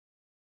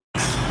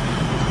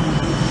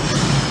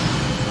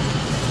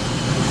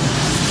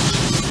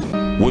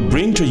We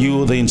bring to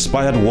you the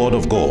inspired word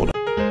of God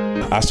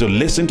as you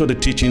listen to the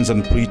teachings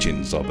and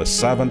preachings of the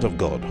servant of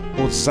God,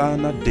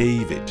 Hosanna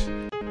David,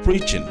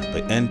 preaching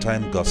the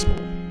end-time gospel.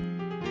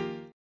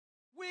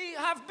 We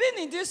have been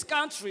in this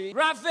country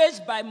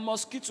ravaged by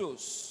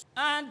mosquitoes.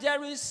 And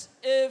there is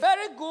a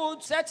very good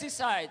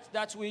insecticide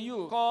that we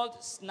use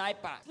called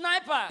sniper.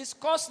 Sniper is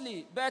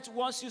costly, but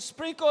once you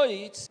sprinkle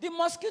it, the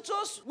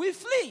mosquitoes will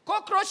flee.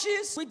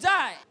 Cockroaches will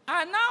die.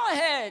 I now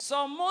heard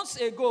some months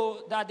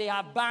ago that they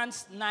have banned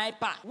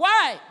sniper.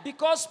 Why?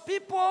 Because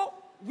people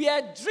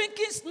were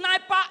drinking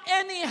sniper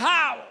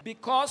anyhow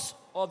because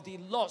of the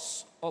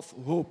loss of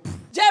hope.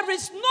 There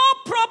is no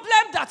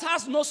problem that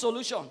has no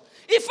solution.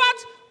 In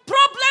fact,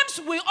 problems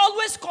will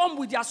always come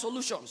with their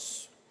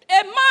solutions.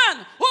 A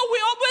man who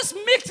will always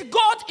meet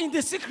God in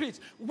the secret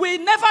will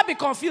never be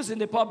confused in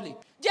the public.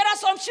 There are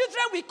some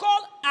children we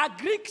call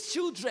Greek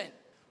children.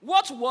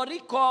 What Wari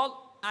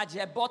call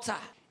ajebota.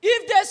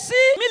 If they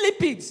see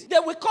millipedes, they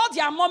will call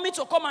their mommy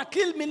to come and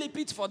kill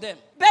millipedes for them.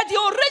 But the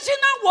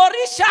original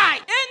Wari shy,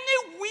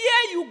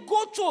 anywhere you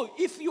go to,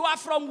 if you are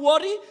from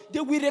Wari,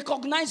 they will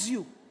recognize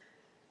you.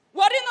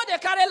 Wari no they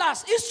carry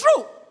last. It's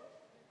true.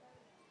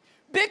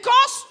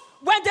 Because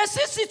when they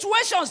see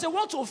situations, they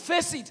want to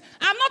face it.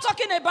 I'm not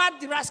talking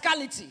about the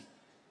rascality.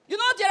 You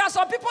know, there are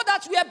some people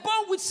that were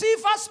born with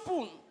silver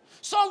spoon,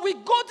 some with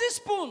golden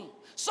spoon,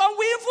 some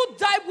will even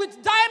die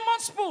with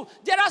diamond spoon.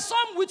 There are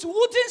some with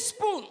wooden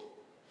spoon.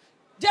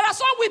 There are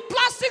some with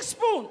plastic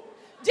spoon.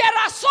 There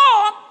are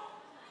some,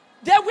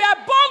 they were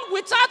born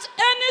without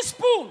any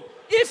spoon.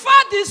 In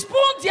fact, the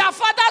spoon their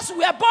fathers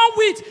were born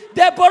with,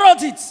 they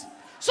borrowed it.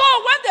 So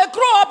when they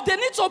grow up, they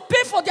need to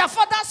pay for their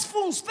father's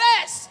spoons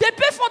first. They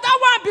pay for that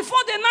one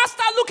before they now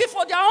start looking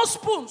for their own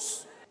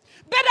spoons.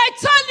 But I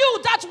tell you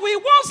that we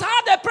once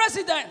had a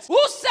president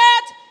who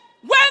said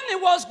when he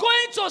was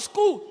going to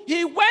school,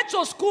 he went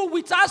to school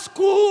without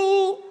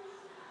school.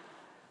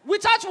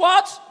 Without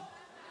what?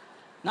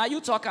 Now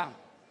you talk.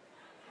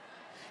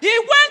 He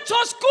went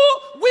to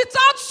school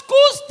without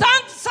school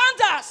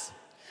sandals.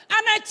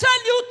 And I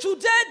tell you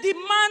today, the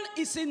man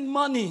is in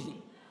money.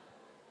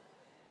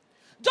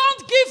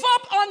 Don't give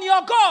up on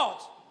your God.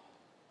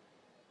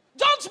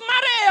 Don't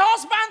marry a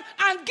husband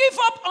and give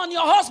up on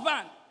your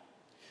husband.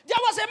 There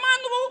was a man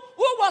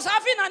who was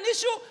having an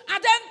issue,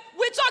 and then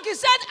we talked. He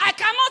said, I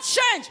cannot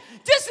change.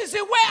 This is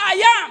the way I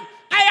am.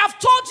 I have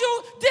told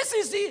you this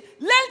is the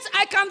length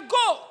I can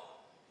go.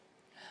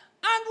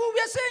 And we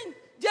were saying,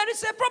 there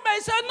is a problem.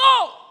 He said,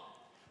 no.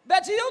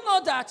 But you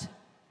know that a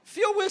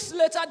few weeks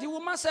later, the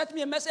woman sent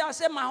me a message. I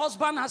said, my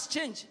husband has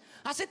changed.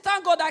 I said,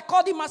 thank God. I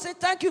called him. I said,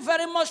 thank you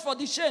very much for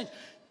the change.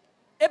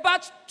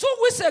 About 2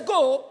 weeks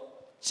ago,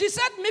 she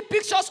sent me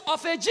pictures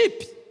of a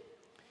Jeep,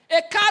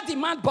 a car the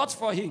man bought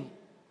for him.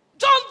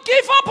 Don't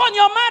give up on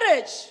your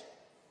marriage.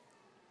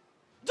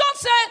 Don't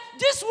say,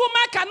 this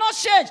woman cannot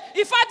change.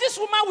 In fact, this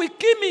woman will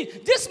kill me.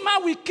 This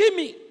man will kill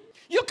me.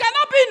 You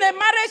cannot be in a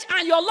marriage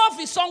and your love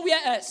is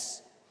somewhere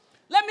else.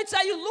 Let me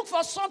tell you, look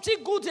for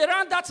something good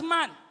around that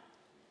man.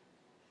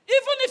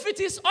 Even if it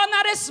is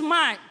honorary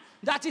smile,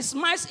 that he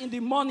smiles in the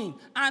morning,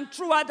 and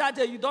throughout that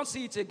day you don't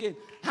see it again.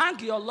 Hang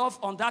your love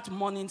on that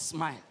morning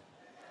smile.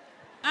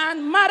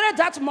 And marry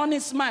that morning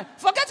smile.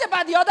 Forget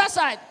about the other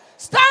side.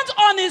 Stand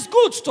on his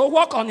good to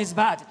walk on his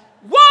bad.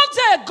 One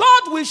day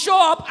God will show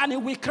up and he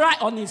will cry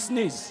on his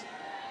knees.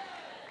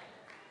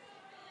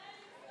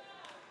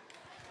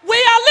 We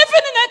are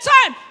living in a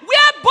time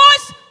where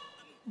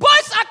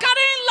boys are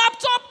carrying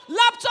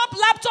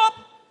laptop,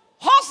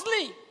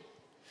 hustling,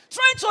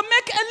 trying to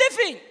make a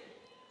living.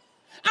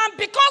 And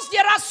because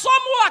there are some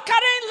who are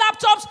carrying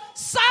laptops,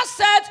 SARS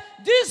said,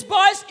 these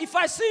boys, if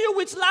I see you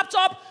with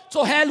laptop,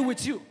 to hell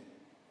with you.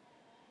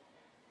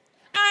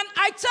 And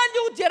I tell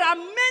you, there are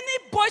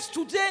many boys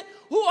today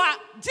who are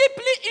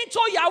deeply into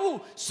Yahoo.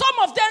 Some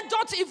of them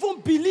don't even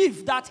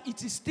believe that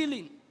it is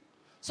stealing.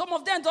 Some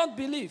of them don't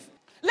believe.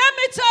 Let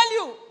me tell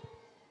you,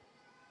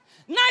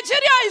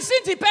 Nigeria is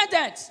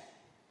independent.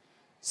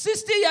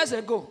 60 years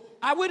ago,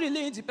 are we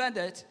really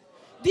independent?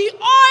 The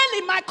oil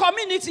in my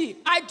community,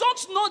 I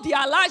don't know the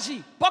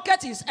allergy.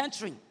 Pocket is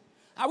entering.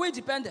 Are we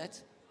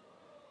independent?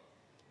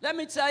 Let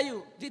me tell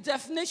you, the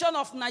definition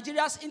of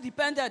Nigeria's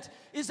independent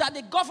is that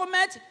the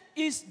government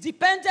is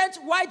dependent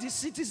while the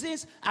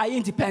citizens are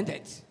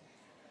independent.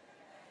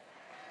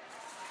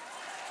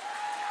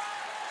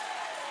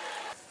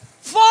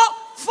 For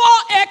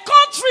a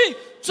country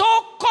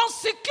to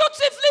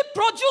consecutively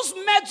produce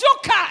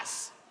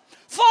mediocres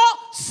for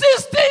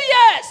 60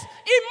 years,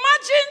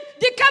 imagine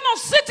the kind of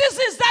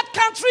citizens that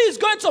country is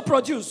going to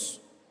produce.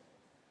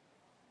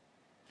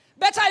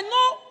 But I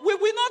know we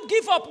will not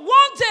give up.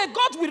 One day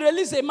God will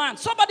release a man.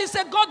 Somebody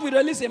said God will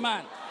release a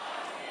man.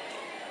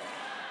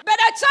 But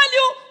I tell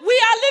you,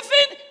 we are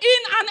living in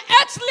an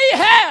earthly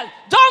hell.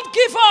 Don't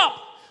give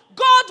up.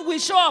 God will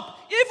show up.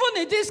 Even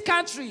in this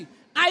country,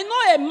 I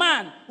know a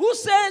man who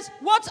says,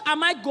 what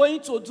am I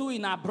going to do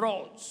in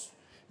abroad?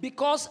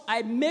 Because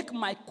I make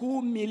my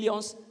cool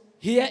millions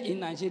here in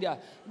Nigeria.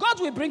 God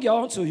will bring your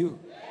own to you.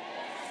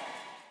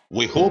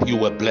 We hope you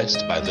were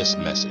blessed by this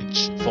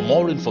message. For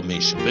more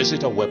information,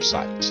 visit our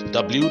website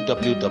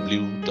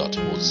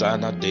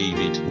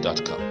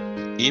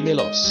www.hosannadavid.com.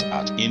 Email us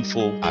at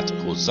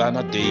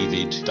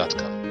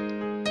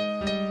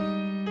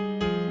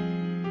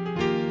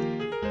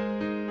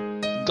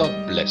info@hosannadavid.com.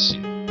 God bless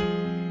you.